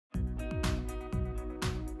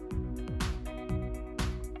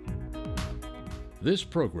This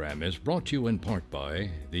program is brought to you in part by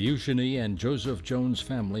the Eugenie and Joseph Jones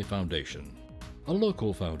Family Foundation, a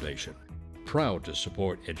local foundation proud to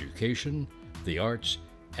support education, the arts,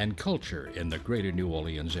 and culture in the greater New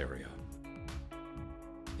Orleans area.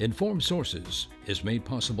 Informed Sources is made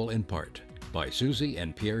possible in part by Susie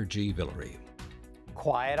and Pierre G. Villery.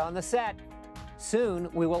 Quiet on the set. Soon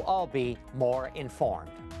we will all be more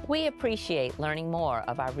informed. We appreciate learning more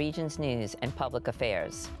of our region's news and public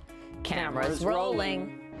affairs. Cameras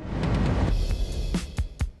rolling.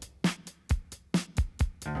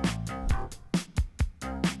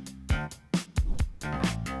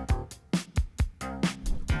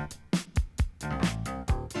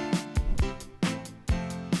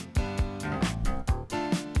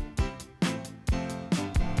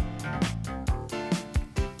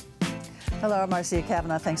 Hello, I'm Marcia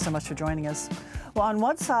Cavanaugh. Thanks so much for joining us. Well, on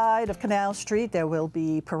one side of Canal Street, there will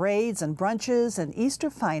be parades and brunches and Easter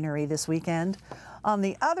finery this weekend. On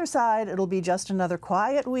the other side, it'll be just another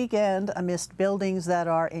quiet weekend amidst buildings that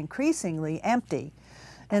are increasingly empty.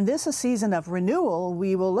 In this season of renewal,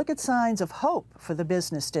 we will look at signs of hope for the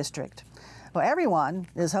business district. Well, everyone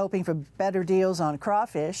is hoping for better deals on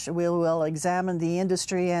crawfish. We will examine the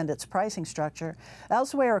industry and its pricing structure.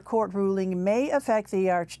 Elsewhere, a court ruling may affect the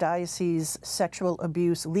Archdiocese sexual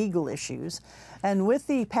abuse legal issues. And with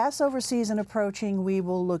the Passover season approaching, we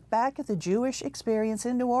will look back at the Jewish experience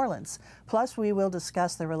in New Orleans. Plus, we will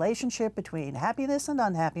discuss the relationship between happiness and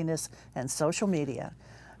unhappiness and social media.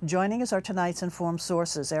 Joining us are tonight's Informed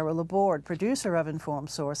Sources, Errol Laborde, producer of Informed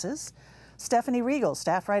Sources, Stephanie Riegel,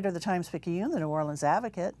 staff writer of the Times-Picayune, the New Orleans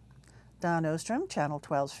Advocate, Don Ostrom, Channel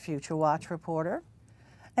 12's Future Watch reporter,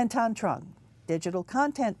 and Truong, digital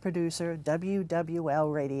content producer,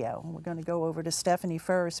 WWL Radio. We're going to go over to Stephanie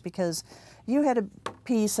first because you had a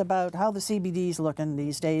piece about how the CBD's looking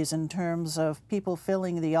these days in terms of people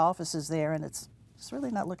filling the offices there, and it's really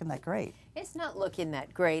not looking that great. It's not looking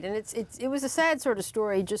that great, and it was a sad sort of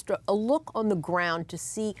story, just a look on the ground to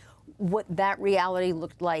see what that reality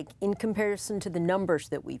looked like in comparison to the numbers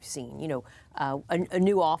that we've seen. You know, a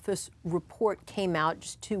new office report came out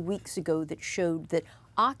just 2 weeks ago that showed that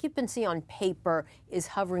occupancy on paper is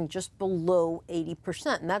hovering just below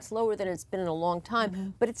 80%, and that's lower than it's been in a long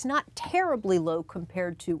time, but it's not terribly low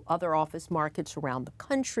compared to other office markets around the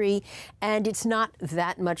country, and it's not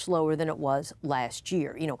that much lower than it was last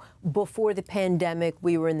year. You know, before the pandemic,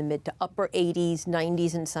 we were in the mid to upper 80s,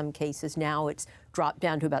 90s in some cases. Now it's dropped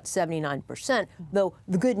down to about 79%, though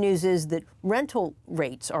the good news is that rental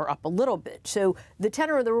rates are up a little bit. So the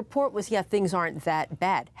tenor of the report was, yeah, things aren't that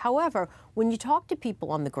bad. However, when you talk to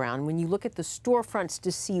people on the ground, when you look at the storefronts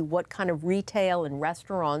to see what kind of retail and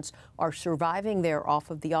restaurants are surviving there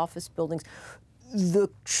off of the office buildings, the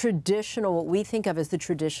traditional, what we think of as the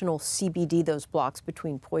traditional CBD, those blocks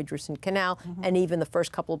between Poydras and Canal, and even the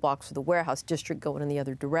first couple of blocks of the warehouse district going in the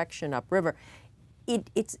other direction upriver,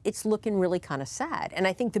 it's looking really kind of sad. And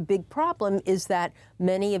I think the big problem is that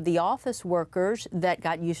many of the office workers that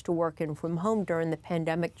got used to working from home during the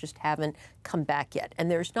pandemic just haven't come back yet. And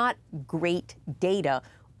there's not great data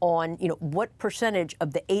on, you know, what percentage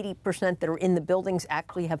of the 80% that are in the buildings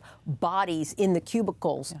actually have bodies in the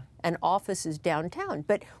cubicles and offices downtown.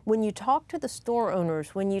 But when you talk to the store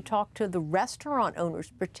owners, when you talk to the restaurant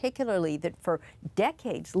owners, particularly that for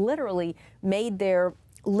decades literally made their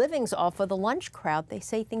livings off of the lunch crowd, they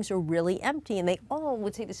say things are really empty, and they all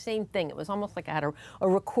would say the same thing. It was almost like I had a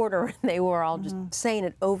recorder, and they were all just saying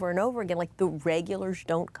it over and over again, like the regulars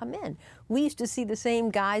don't come in. We used to see the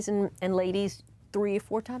same guys and ladies 3 or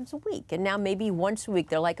 4 times a week, and now maybe once a week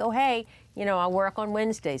they're like, oh, hey, you know, I work on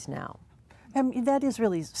Wednesdays now. That is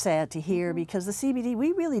really sad to hear because the CBD,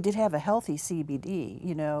 we really did have a healthy CBD,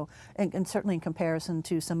 you know, and certainly in comparison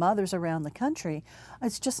to some others around the country,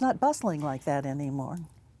 it's just not bustling like that anymore.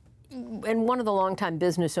 And one of the longtime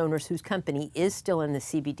business owners whose company is still in the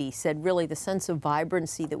CBD said really the sense of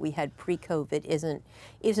vibrancy that we had pre-COVID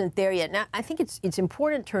isn't there yet. Now, I think it's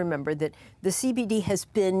important to remember that the CBD has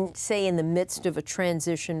been, say, in the midst of a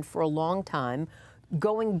transition for a long time,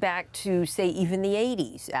 going back to, say, even the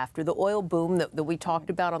 80s, after the oil boom that we talked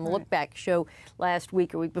about on the Look Back show last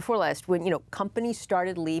week or week before last, when, you know, companies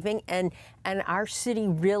started leaving and our city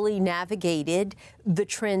really navigated the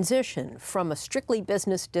transition from a strictly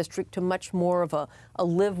business district to much more of a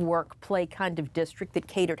live, work, play kind of district that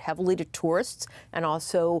catered heavily to tourists and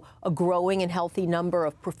also a growing and healthy number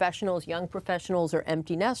of professionals, young professionals or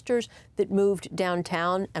empty nesters that moved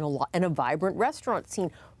downtown and a vibrant restaurant scene.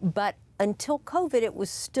 But until COVID, it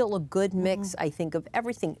was still a good mix, I think, of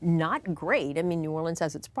everything. Not great. I mean, New Orleans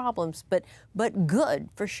has its problems, but good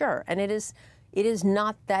for sure. And it is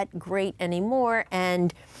not that great anymore.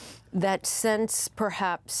 And that sense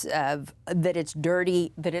perhaps of that it's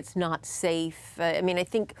dirty, that it's not safe. I mean, I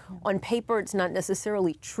think on paper it's not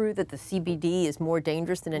necessarily true that the CBD is more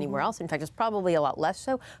dangerous than anywhere else. In fact, it's probably a lot less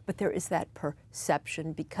so, but there is that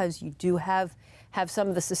perception because you do have some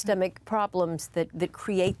of the systemic problems that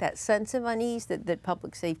create that sense of unease, that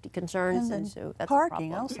public safety concerns, and so that's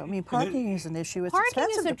parking a problem. also. I mean, parking is an issue. It's Parking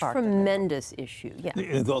expensive is a to park there. tremendous issue, yeah. And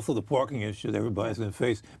it's also the parking issue that everybody's going to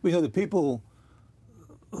face. But you know, the people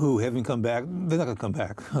who haven't come back, they're not going to come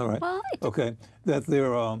back, all right? Well, okay, that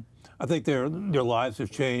they're, I think their lives have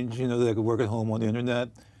changed. You know, they can work at home on the internet,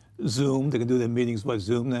 Zoom, they can do their meetings by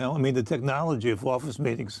Zoom now. I mean, the technology of office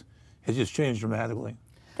meetings has just changed dramatically.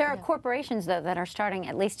 There are corporations, though, that are starting,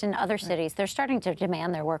 at least in other cities, they're starting to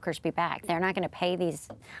demand their workers be back. They're not going to pay these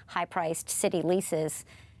high-priced city leases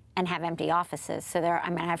and have empty offices. So I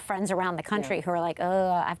mean, I have friends around the country who are like,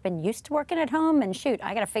 oh, I've been used to working at home, and shoot,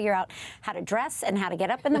 I got to figure out how to dress and how to get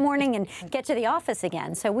up in the morning and get to the office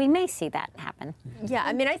again. So we may see that happen. Yeah,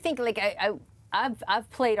 I mean, I think like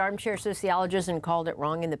I've played armchair sociologist and called it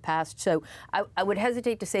wrong in the past. So I would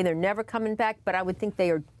hesitate to say they're never coming back, but I would think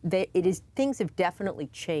things have definitely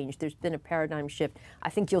changed. There's been a paradigm shift. I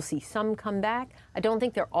think you'll see some come back. I don't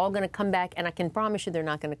think they're all going to come back, and I can promise you they're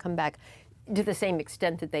not going to come back to the same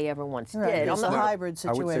extent that they ever once did. It's a hybrid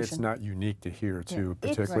situation. I would say it's not unique to here, too,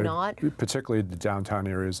 particularly the downtown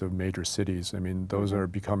areas of major cities. I mean, those are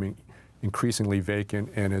becoming increasingly vacant,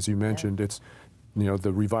 and as you mentioned, it's, you know,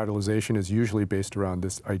 the revitalization is usually based around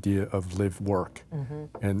this idea of live-work,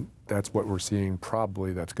 and that's what we're seeing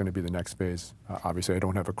probably that's going to be the next phase. Obviously, I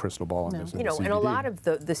don't have a crystal ball on this. You know, and a lot of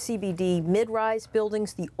the CBD mid-rise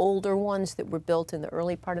buildings, the older ones that were built in the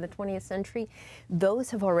early part of the 20th century,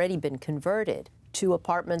 those have already been converted to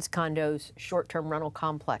apartments, condos, short-term rental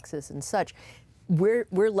complexes and such. We're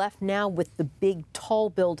left now with the big tall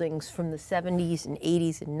buildings from the 70s and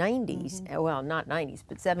 80s and 90s, well, not 90s,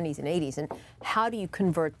 but 70s and 80s, and how do you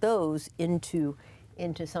convert those into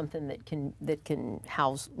something that can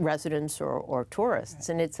house residents or tourists?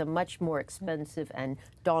 And it's a much more expensive and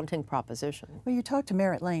daunting proposition. Well, you talked to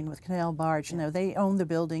Merritt Lane with Canal Barge. You know, they own the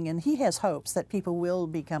building, and he has hopes that people will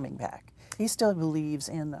be coming back. He still believes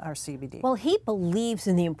in our CBD. Well, he believes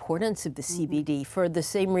in the importance of the CBD for the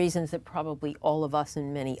same reasons that probably all of us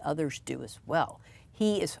and many others do as well.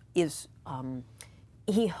 He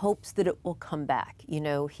hopes that it will come back. You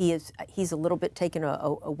know, he's a little bit taken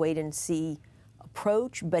a wait and see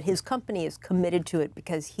approach, but his company is committed to it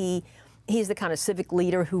because he's the kind of civic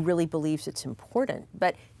leader who really believes it's important.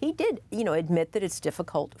 But he did, you know, admit that it's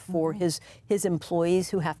difficult for his employees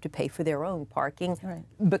who have to pay for their own parking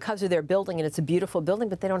because of their building, and it's a beautiful building,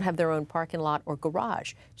 but they don't have their own parking lot or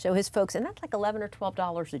garage. So his folks, and that's like $11 or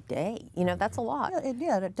 $12 a day. You know, that's a lot.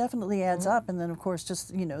 Yeah, it definitely adds up. And then, of course,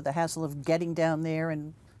 just, you know, the hassle of getting down there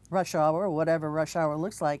and rush hour, or whatever rush hour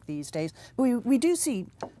looks like these days. We do see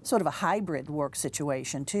sort of a hybrid work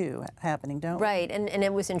situation, too, happening, don't we? Right, and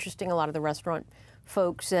it was interesting. A lot of the restaurant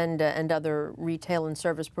folks and other retail and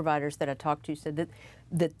service providers that I talked to said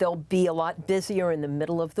that they'll be a lot busier in the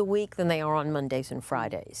middle of the week than they are on Mondays and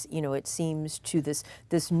Fridays. You know, it seems to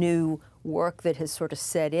this new work that has sort of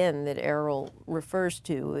set in that Errol refers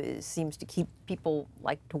to seems to keep people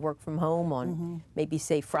like to work from home on maybe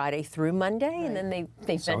say Friday through Monday, and then they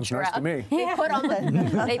venture out. To me. They put on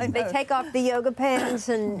they take off the yoga pants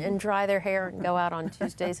and dry their hair and go out on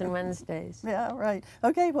Tuesdays and Wednesdays. Yeah, right.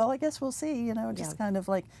 Okay, well, I guess we'll see. You know, just kind of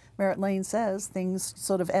like Merritt Lane says, things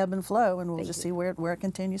sort of ebb and flow, and we'll just see where it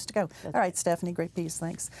continues to go. All right, Stephanie, great piece,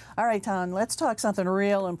 thanks. All right, Thanh, let's talk something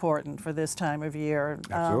real important for this time of year.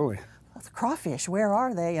 Absolutely. The crawfish, where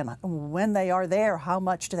are they, and when they are there, how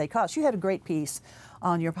much do they cost? You had a great piece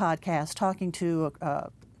on your podcast talking to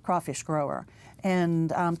a crawfish grower.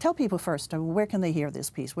 And tell people first, where can they hear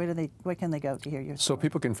this piece? Where can they go to hear your story? So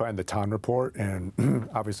people can find the Thanh Report, and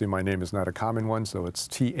obviously my name is not a common one, so it's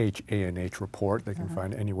THANH Report. They can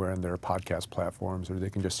find it anywhere on their podcast platforms, or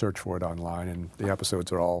they can just search for it online, and the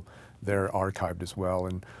episodes are all there archived as well.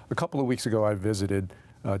 And a couple of weeks ago I visited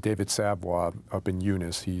David Savoy up in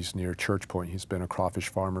Eunice. He's near Church Point. He's been a crawfish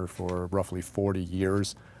farmer for roughly 40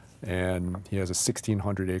 years, and he has a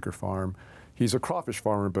 1,600-acre farm. He's a crawfish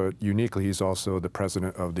farmer, but uniquely he's also the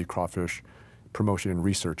president of the Crawfish Promotion and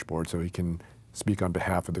Research Board, so he can speak on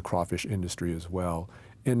behalf of the crawfish industry as well.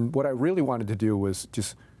 And what I really wanted to do was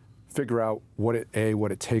just figure out what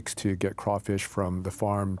it takes to get crawfish from the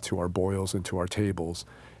farm to our boils and to our tables,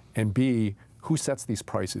 and B, who sets these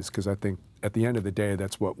prices? Because I think at the end of the day,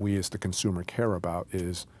 that's what we as the consumer care about,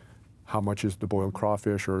 is how much is the boiled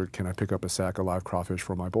crawfish, or can I pick up a sack of live crawfish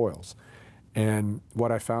for my boils? And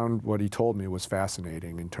what I found, what he told me was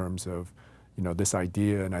fascinating in terms of, this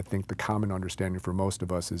idea, and I think the common understanding for most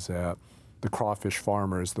of us is that the crawfish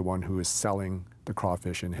farmer is the one who is selling the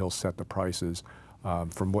crawfish and he'll set the prices.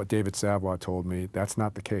 From what David Savoy told me, that's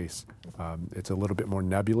not the case. It's a little bit more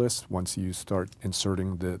nebulous once you start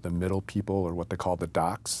inserting the middle people, or what they call the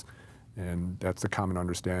docks. And that's the common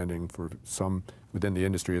understanding for some within the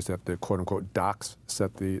industry, is that the quote-unquote docks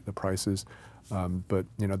set the prices. But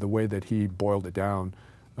the way that he boiled it down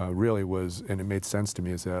really was, and it made sense to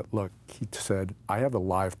me, is that, look, he said, I have a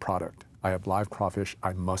live product. I have live crawfish.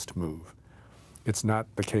 I must move. It's not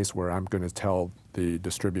the case where I'm going to tell the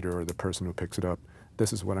distributor or the person who picks it up,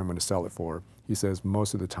 this is what I'm going to sell it for. He says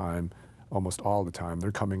most of the time, almost all the time,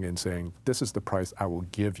 they're coming in saying, this is the price I will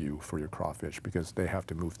give you for your crawfish, because they have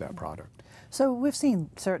to move that product. So we've seen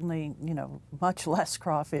certainly, much less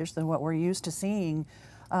crawfish than what we're used to seeing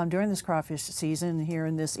during this crawfish season, here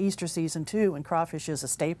in this Easter season too, when crawfish is a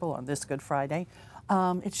staple on this Good Friday.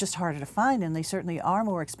 It's just harder to find, and they certainly are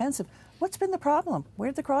more expensive. What's been the problem?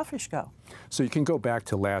 Where'd the crawfish go? So you can go back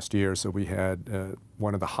to last year. So we had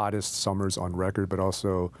one of the hottest summers on record, but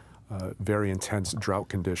also very intense drought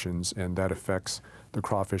conditions, and that affects the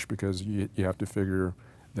crawfish, because you have to figure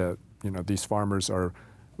that these farmers are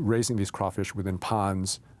raising these crawfish within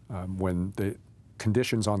ponds when the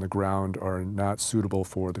conditions on the ground are not suitable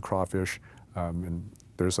for the crawfish. And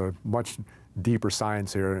there's a much deeper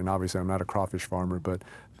science here, and obviously I'm not a crawfish farmer, but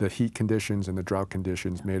the heat conditions and the drought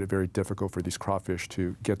conditions made it very difficult for these crawfish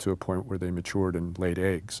to get to a point where they matured and laid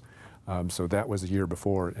eggs. So that was the year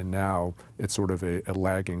before, and now it's sort of a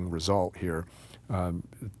lagging result here.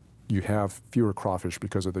 You have fewer crawfish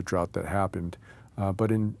because of the drought that happened,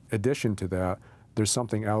 but in addition to that, there's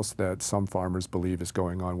something else that some farmers believe is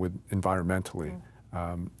going on with environmentally.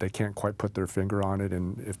 They can't quite put their finger on it,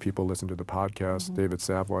 and if people listen to the podcast, David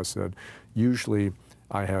Savoy said, usually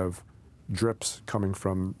I have drips coming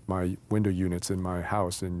from my window units in my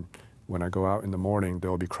house, and when I go out in the morning,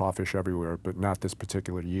 there'll be crawfish everywhere, but not this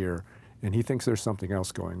particular year. And he thinks there's something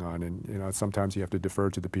else going on, and sometimes you have to defer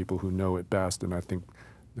to the people who know it best, and I think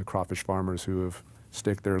the crawfish farmers who have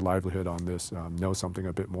staked their livelihood on this know something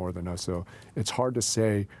a bit more than us. So it's hard to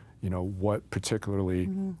say what particularly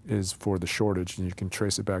is for the shortage, and you can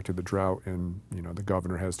trace it back to the drought, and the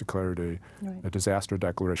governor has declared a disaster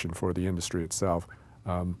declaration for the industry itself,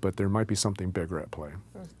 but there might be something bigger at play.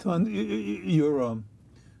 Thanh, your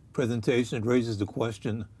presentation raises the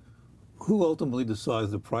question, who ultimately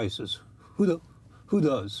decides the prices? Who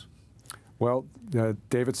does? Well,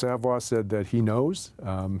 David Savoy said that he knows.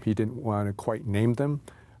 He didn't want to quite name them,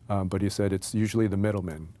 but he said it's usually the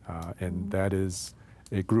middlemen, and that is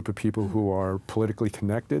a group of people who are politically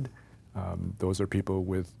connected. Those are people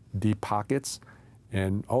with deep pockets,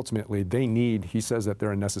 and ultimately he says that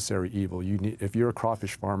they're a necessary evil. If you're a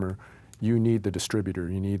crawfish farmer, you need the distributor,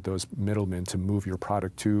 you need those middlemen to move your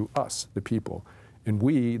product to us, the people. And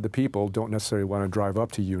we, the people, don't necessarily want to drive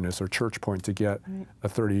up to Eunice or Church Point to get a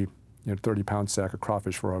 30-pound sack of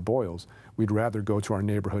crawfish for our boils. We'd rather go to our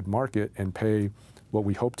neighborhood market and pay what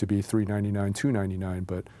we hope to be $3.99, $2.99,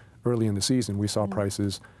 but early in the season, we saw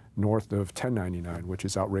prices north of $10.99, which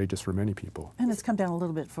is outrageous for many people. And it's come down a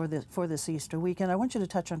little bit for this Easter weekend. I want you to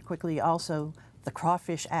touch on quickly also the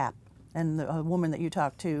crawfish app, and the woman that you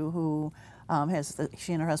talked to who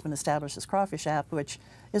she and her husband established this crawfish app, which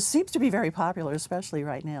seems to be very popular, especially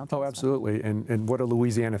right now. Oh, absolutely, and what a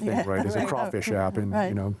Louisiana thing, right? Is a crawfish app,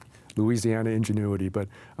 and Louisiana ingenuity. But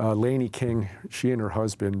Lainey King, she and her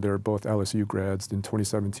husband, they're both LSU grads. In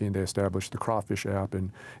 2017, they established the crawfish app,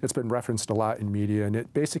 and it's been referenced a lot in media, and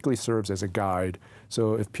it basically serves as a guide.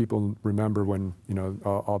 So if people remember when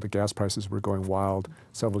all the gas prices were going wild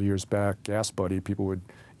several years back, Gas Buddy, people would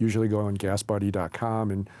usually go on gasbuddy.com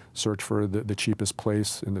and search for the cheapest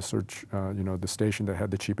place in the search, the station that had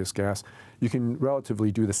the cheapest gas. You can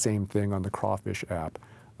relatively do the same thing on the crawfish app.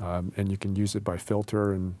 And you can use it by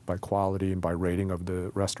filter and by quality and by rating of the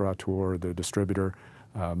restaurateur or the distributor.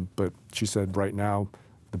 But she said right now,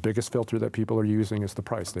 the biggest filter that people are using is the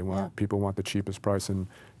price. People want the cheapest price. And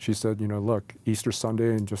she said, look, Easter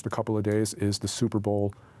Sunday in just a couple of days is the Super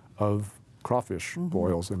Bowl of crawfish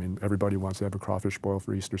boils. I mean, everybody wants to have a crawfish boil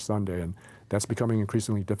for Easter Sunday, and that's becoming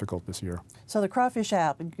increasingly difficult this year. So the crawfish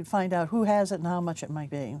app, you can find out who has it and how much it might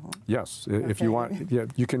be. Yes, if you want,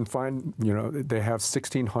 you can find, they have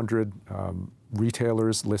 1,600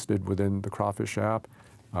 retailers listed within the crawfish app.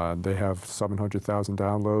 They have 700,000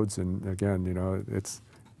 downloads, and again,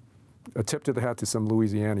 a tip to the hat to some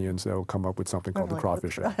Louisianians that will come up with something called the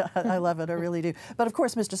crawfish. I love it, I really do. But of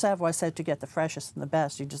course, Mr. Savoy said to get the freshest and the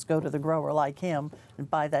best, you just go to the grower like him and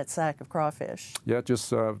buy that sack of crawfish. Yeah,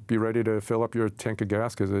 just be ready to fill up your tank of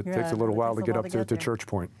gas because it takes a little while to get up to Church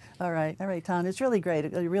Point. All right, Tom. It's really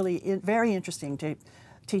great, really very interesting to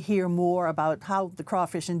hear more about how the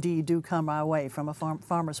crawfish indeed do come our way from a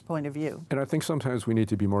farmer's point of view. And I think sometimes we need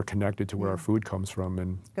to be more connected to where our food comes from,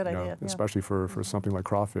 and good idea, especially for something like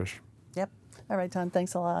crawfish. Yep. All right, Tom,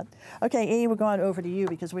 thanks a lot. Okay, E, we're going over to you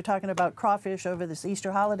because we're talking about crawfish over this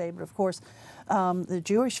Easter holiday, but of course, the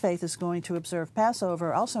Jewish faith is going to observe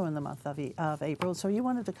Passover also in the month of April. So you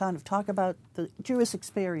wanted to kind of talk about the Jewish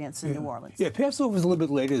experience in New Orleans. Yeah, Passover is a little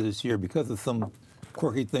bit later this year because of some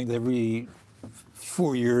quirky thing. Every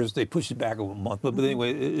 4 years they push it back a month, but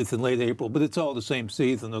anyway, it's in late April. But it's all the same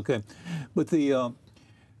season, okay? But the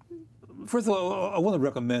first of all, I want to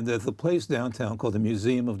recommend there's a place downtown called the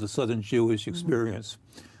Museum of the Southern Jewish Experience.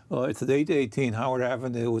 It's at 818 Howard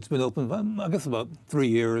Avenue. It's been open, I guess, about 3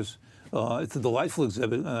 years. It's a delightful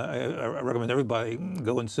exhibit. I recommend everybody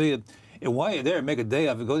go and see it. And while you're there, make a day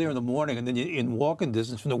of it. Go there in the morning, and then you're in walking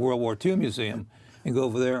distance from the World War II Museum, and go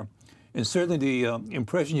over there. And certainly the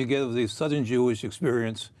impression you get of the Southern Jewish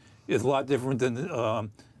experience is a lot different than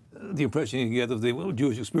the impression you get of the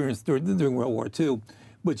Jewish experience during World War II.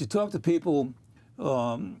 But you talk to people,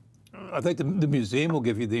 I think the museum will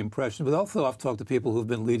give you the impression, but also I've talked to people who've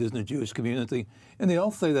been leaders in the Jewish community, and they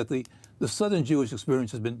all say that the Southern Jewish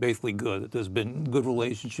experience has been basically good. There's been good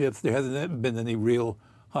relationships. There hasn't been any real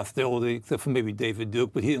hostility, except for maybe David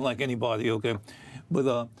Duke, but he didn't like anybody, okay?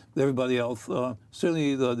 But everybody else,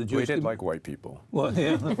 certainly the Jewish... We didn't like white people. Well,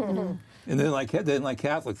 yeah. And they didn't like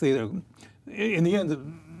Catholics either. In the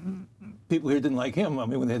end, people here didn't like him, I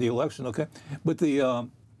mean, when they had the election, okay? But the...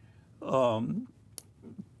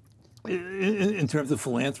 in terms of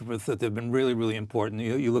philanthropists, that they've been really, really important.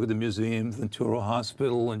 You look at the museums, the Turo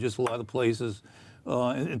Hospital, and just a lot of places.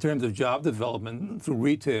 In terms of job development through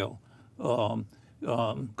retail,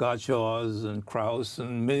 Godshaw's and Krauss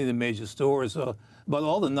and many of the major stores. About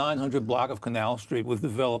all the 900 block of Canal Street was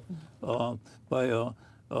developed by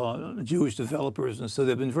Jewish developers, and so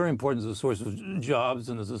they've been very important as a source of jobs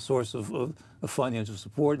and as a source of financial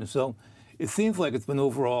support. And so it seems like it's been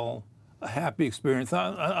overall a happy experience.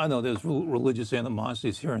 I know there's religious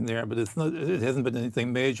animosities here and there, but it hasn't been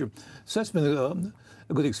anything major. So that's been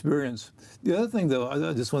a good experience. The other thing, though,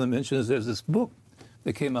 I just want to mention is there's this book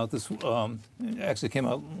that came out actually came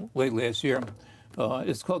out late last year.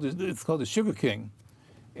 It's called The Sugar King,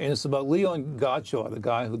 and it's about Leon Gottschall, the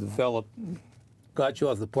guy who developed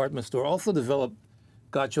Gottschall's department store, also developed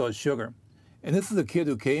Gottschall's Sugar. And this is a kid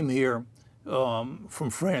who came here from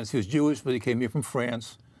France. He was Jewish, but he came here from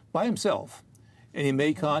France by himself, and he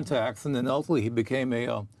made contacts, and then ultimately he became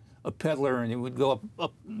a peddler, and he would go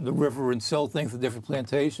up the river and sell things at different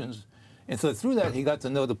plantations. And so through that, he got to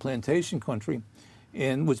know the plantation country,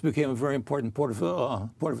 and which became a very important part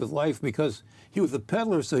of his life, because he was a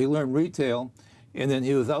peddler, so he learned retail, and then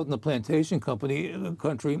he was out in the plantation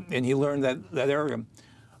country, and he learned that area.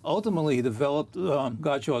 Ultimately, he developed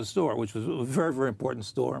Gottschall's store, which was a very, very important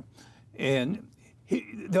store, and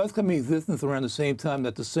that was coming into existence around the same time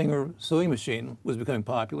that the Singer sewing machine was becoming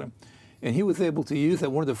popular, and he was able to use that,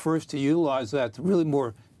 one of the first to utilize that to really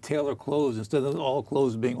more tailor clothes instead of all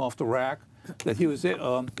clothes being off the rack. That he was,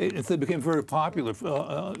 it became very popular,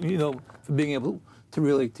 for being able to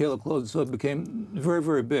really tailor clothes. So it became very,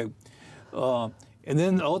 very big. And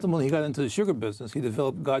then ultimately he got into the sugar business. He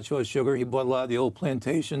developed Gottschall's Sugar. He bought a lot of the old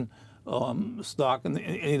plantation stock, and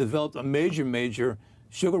he developed a major, major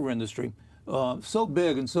sugar industry. So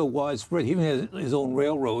big and so widespread. He even had his own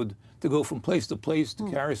railroad to go from place to place to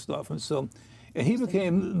carry stuff. And he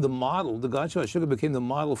became the model. The Gottschall Sugar became the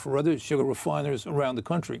model for other sugar refiners around the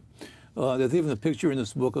country. There's even a picture in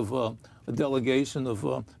this book of a delegation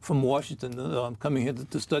from Washington coming here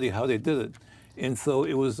to study how they did it. And so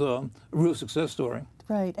it was a real success story.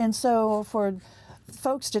 Right. And so for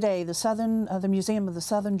folks today, the Museum of the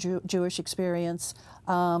Southern Jewish Experience,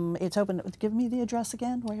 it's open. Give me the address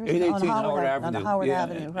again. Where is it? 818 Howard Avenue. On Howard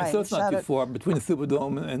Avenue, right. So it's not too far between the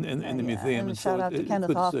Superdome and the museum. And shout out to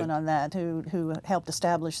Kenneth Hoffman on that, who helped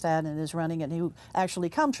establish that and is running it, and who actually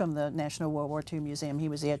comes from the National World War II Museum. He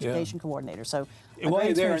was the education coordinator. So and while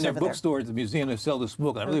you're there in their bookstore at the museum, they sell this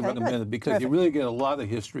book. I really recommend it because you really get a lot of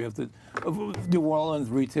history of New Orleans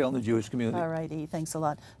retail and the Jewish community. All righty, thanks a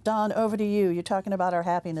lot. Don, over to you. You're talking about our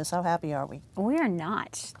happiness. How happy are we? We are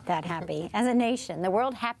not that happy as a nation. The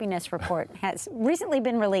World Happiness Report has recently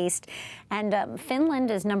been released, and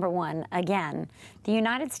Finland is #1 again. The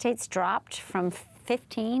United States dropped from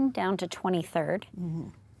 15 down to 23rd.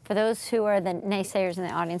 For those who are the naysayers in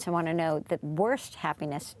the audience and want to know the worst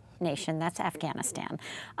happiness nation, that's Afghanistan.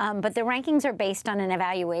 But the rankings are based on an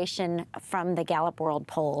evaluation from the Gallup World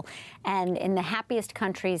Poll. And in the happiest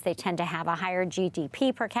countries, they tend to have a higher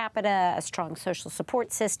GDP per capita, a strong social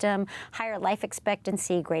support system, higher life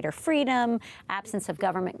expectancy, greater freedom, absence of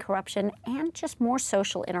government corruption, and just more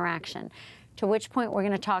social interaction. To which point we're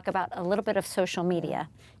going to talk about a little bit of social media.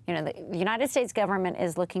 You know, the United States government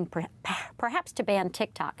is looking perhaps to ban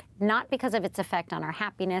TikTok, not because of its effect on our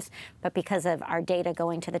happiness, but because of our data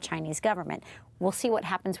going to the Chinese government. We'll see what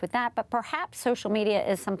happens with that, but perhaps social media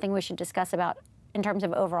is something we should discuss about in terms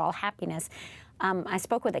of overall happiness. I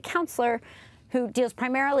spoke with a counselor who deals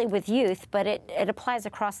primarily with youth, but it applies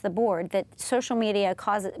across the board, that social media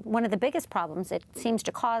causes, one of the biggest problems it seems to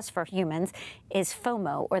cause for humans is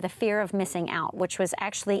FOMO, or the fear of missing out, which was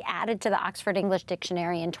actually added to the Oxford English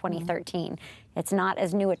Dictionary in 2013. It's not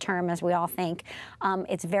as new a term as we all think.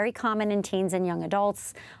 It's very common in teens and young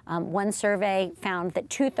adults. One survey found that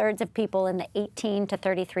 2/3 of people in the 18 to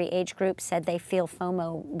 33 age group said they feel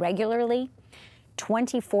FOMO regularly.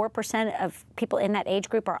 24% of people in that age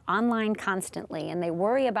group are online constantly, and they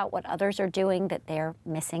worry about what others are doing that they're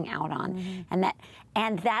missing out on.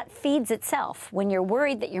 And that feeds itself. When you're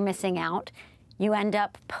worried that you're missing out, you end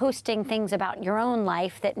up posting things about your own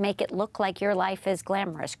life that make it look like your life is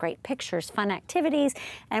glamorous, great pictures, fun activities,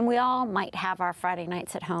 and we all might have our Friday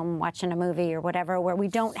nights at home watching a movie or whatever where we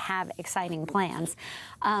don't have exciting plans.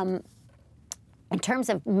 In terms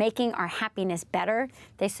of making our happiness better,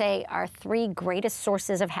 they say our 3 greatest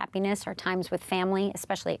sources of happiness are times with family,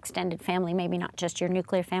 especially extended family, maybe not just your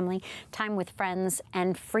nuclear family, time with friends,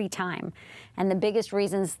 and free time. And the biggest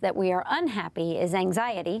reasons that we are unhappy is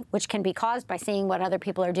anxiety, which can be caused by seeing what other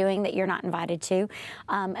people are doing that you're not invited to,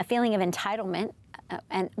 a feeling of entitlement,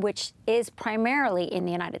 and which is primarily in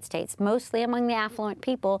the United States, mostly among the affluent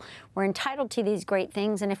people. We're entitled to these great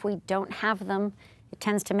things, and if we don't have them, it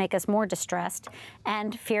tends to make us more distressed,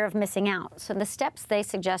 and fear of missing out. So the steps they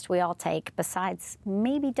suggest we all take, besides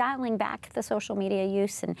maybe dialing back the social media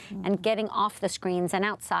use and getting off the screens and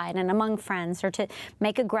outside and among friends, or to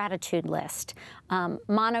make a gratitude list,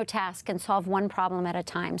 monotask and solve one problem at a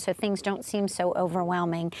time so things don't seem so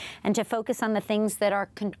overwhelming, and to focus on the things that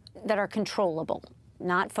are controllable,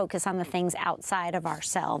 not focus on the things outside of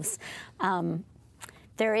ourselves.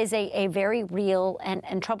 There is a very real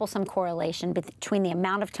and troublesome correlation between the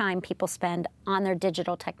amount of time people spend on their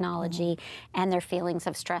digital technology and their feelings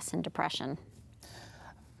of stress and depression.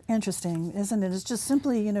 Interesting, isn't it? It's just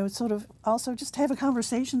simply, you know, sort of also just have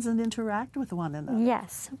conversations and interact with one another.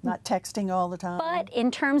 Yes. Not texting all the time. But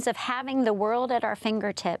in terms of having the world at our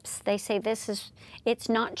fingertips, they say it's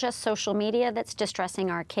not just social media that's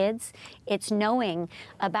distressing our kids. It's knowing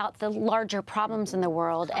about the larger problems in the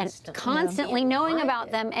world and constantly knowing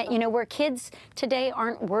about them. You know, where kids today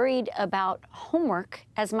aren't worried about homework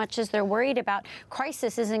as much as they're worried about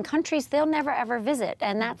crises in countries they'll never ever visit,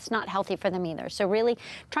 and that's not healthy for them either. So really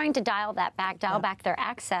trying to dial that back, dial back their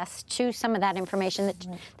access to some of that information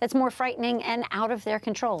that's more frightening and out of their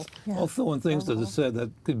control. Also, on things that are said that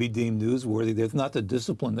could be deemed newsworthy, there's not the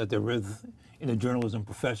discipline that there is in the journalism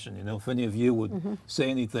profession. You know, if any of you would say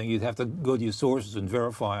anything, you'd have to go to your sources and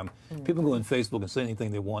verify them. People go on Facebook and say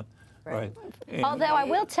anything they want. Right. Although I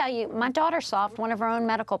will tell you, my daughter solved one of her own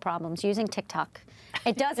medical problems using TikTok.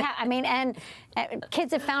 It does have, I mean, and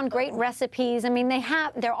kids have found great recipes. I mean,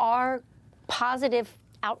 there are positive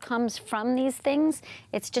outcomes from these things.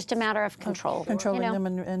 It's just a matter of control. Controlling them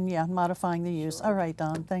and modifying the use. All right,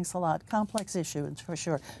 Don, thanks a lot. Complex issue, for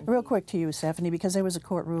sure. Real quick to you, Stephanie, because there was a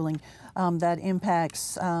court ruling that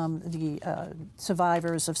impacts the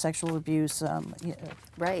survivors of sexual abuse in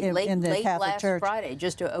the Catholic Church. Last Friday,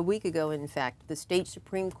 just a week ago, in fact, the state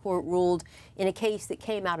Supreme Court ruled in a case that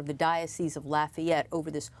came out of the Diocese of Lafayette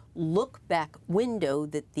over this look-back window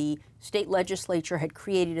that the state legislature had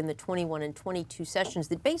created in the 21 and 22 sessions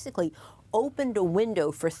that basically opened a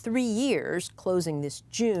window for 3 years, closing this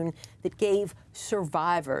June, that gave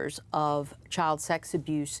survivors of child sex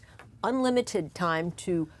abuse unlimited time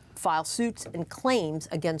to file suits and claims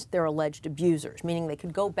against their alleged abusers, meaning they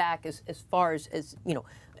could go back as far as, you know,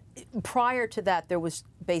 prior to that, there was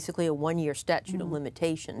basically a 1-year statute of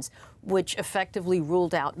limitations, which effectively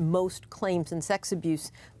ruled out most claims in sex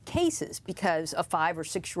abuse cases because a 5 or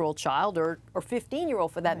 6-year-old child, or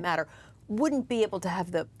 15-year-old for that matter, wouldn't be able to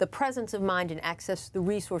have the presence of mind and access to the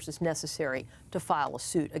resources necessary to file a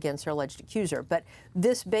suit against their alleged accuser. But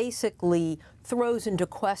this basically throws into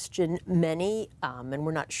question many, and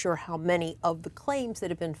we're not sure how many, of the claims that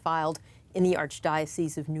have been filed in the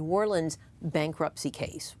Archdiocese of New Orleans bankruptcy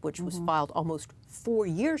case, which was filed almost 4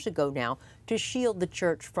 years ago now to shield the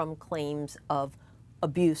church from claims of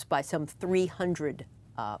abuse by some 300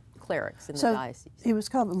 clerics in the diocese. It was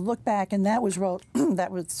called Look Back, and that was that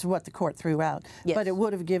was what the court threw out. Yes. But it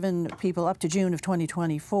would have given people up to June of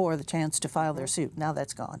 2024 the chance to file their suit. Now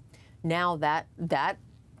that's gone. Now that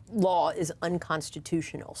law is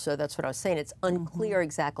unconstitutional. So that's what I was saying. It's unclear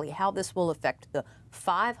exactly how this will affect the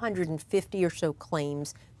 550 or so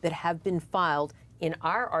claims that have been filed in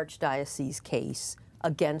our Archdiocese case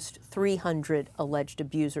against 300 alleged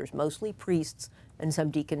abusers, mostly priests and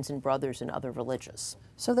some deacons and brothers and other religious.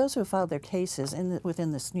 So those who have filed their cases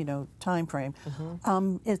within this, time frame,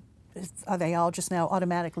 are they all just now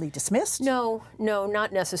automatically dismissed? No,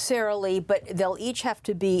 not necessarily, but they'll each have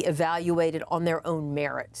to be evaluated on their own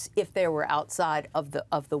merits if they were outside of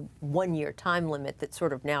the 1 year time limit that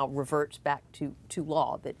sort of now reverts back to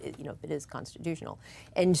law that that is constitutional.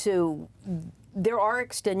 And so there are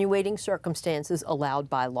extenuating circumstances allowed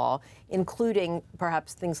by law, including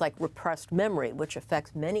perhaps things like repressed memory, which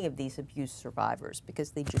affects many of these abuse survivors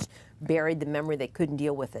because they just buried the memory, they couldn't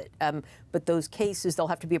deal with it. But those cases, there'll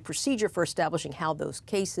have to be a procedure for establishing how those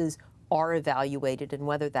cases are evaluated and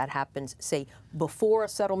whether that happens, say, before a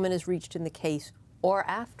settlement is reached in the case or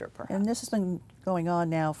after, perhaps. And this has been going on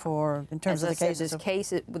now in terms of the cases.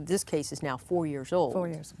 This case is now 4 years old. 4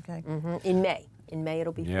 years, okay. In May,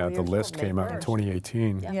 it'll be 4 years old. Yeah, the list came out in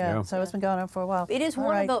 2018. Yeah, so it's been going on for a while. It is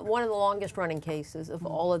one of the longest running cases of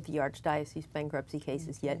all of the Archdiocese bankruptcy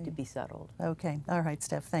cases yet to be settled. Okay, all right,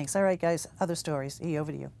 Steph, thanks. All right, guys, other stories. E,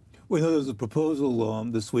 over to you. We know there's a proposal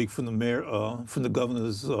this week from the mayor, from the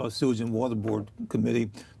governor's Sewage and Water Board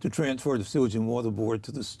committee to transfer the Sewage and Water Board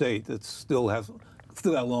to the state. It still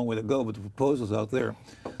got a long way to go, but the proposal's out there.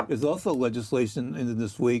 There's also legislation in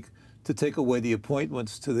this week to take away the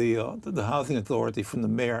appointments to the housing authority from the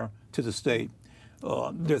mayor to the state.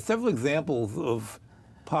 There are several examples of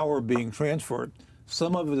power being transferred.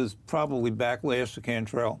 Some of it is probably backlash to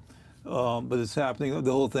Cantrell, but it's happening.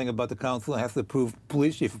 The whole thing about the council has to approve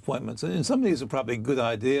police chief appointments, and some of these are probably good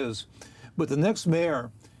ideas, but the next mayor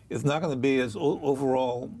is not going to be as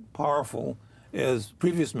overall powerful as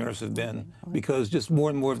previous mayors have been, because just more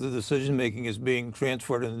and more of the decision-making is being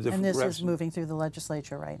transferred in a different direction. And this is moving through the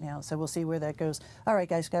legislature right now, so we'll see where that goes. All right,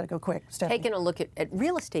 guys, got to go quick. Stephanie. Taking a look at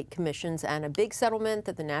real estate commissions and a big settlement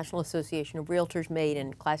that the National Association of Realtors made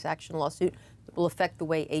in a class action lawsuit that will affect the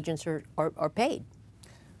way agents are paid.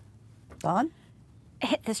 Dawn?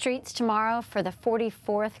 Hit the streets tomorrow for the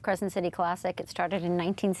 44th Crescent City Classic. It started in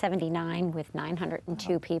 1979 with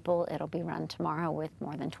 902 people. It'll be run tomorrow with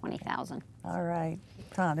more than 20,000. All right.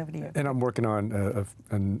 Con, over to you. And I'm working on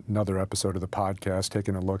another episode of the podcast,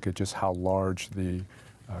 taking a look at just how large the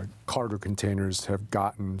cargo containers have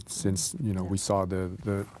gotten since we saw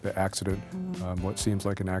the accident, what seems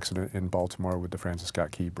like an accident in Baltimore with the Francis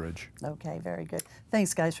Scott Key Bridge. Okay, very good.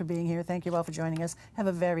 Thanks, guys, for being here. Thank you all for joining us. Have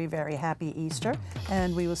a very, very happy Easter,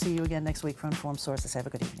 and we will see you again next week for Informed Sources. Have a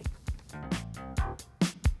good evening.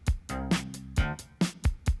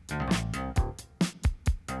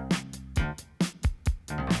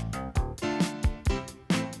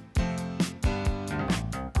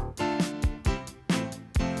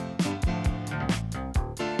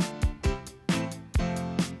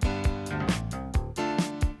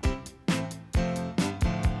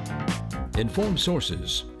 Informed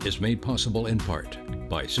Sources is made possible in part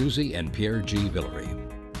by Susie and Pierre G. Villery.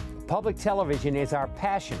 Public television is our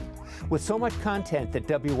passion. With so much content that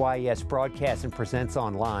WYES broadcasts and presents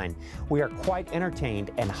online, we are quite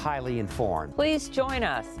entertained and highly informed. Please join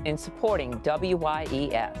us in supporting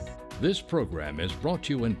WYES. This program is brought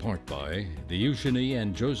to you in part by the Eugenie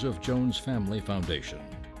and Joseph Jones Family Foundation,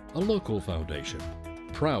 a local foundation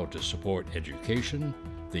proud to support education,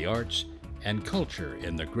 the arts, and culture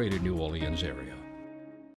in the greater New Orleans area.